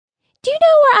Do you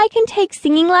know where I can take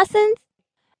singing lessons?"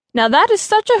 "Now that is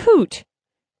such a hoot,"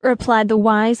 replied the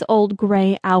wise old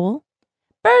gray owl.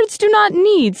 "Birds do not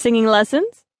need singing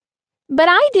lessons." "But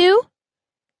I do,"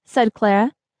 said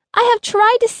Clara. "I have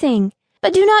tried to sing,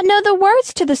 but do not know the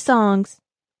words to the songs."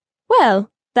 "Well,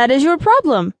 that is your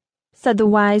problem," said the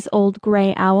wise old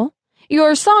gray owl.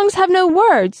 "Your songs have no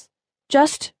words,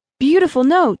 just beautiful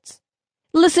notes.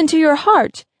 Listen to your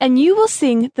heart, and you will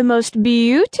sing the most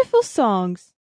beautiful songs."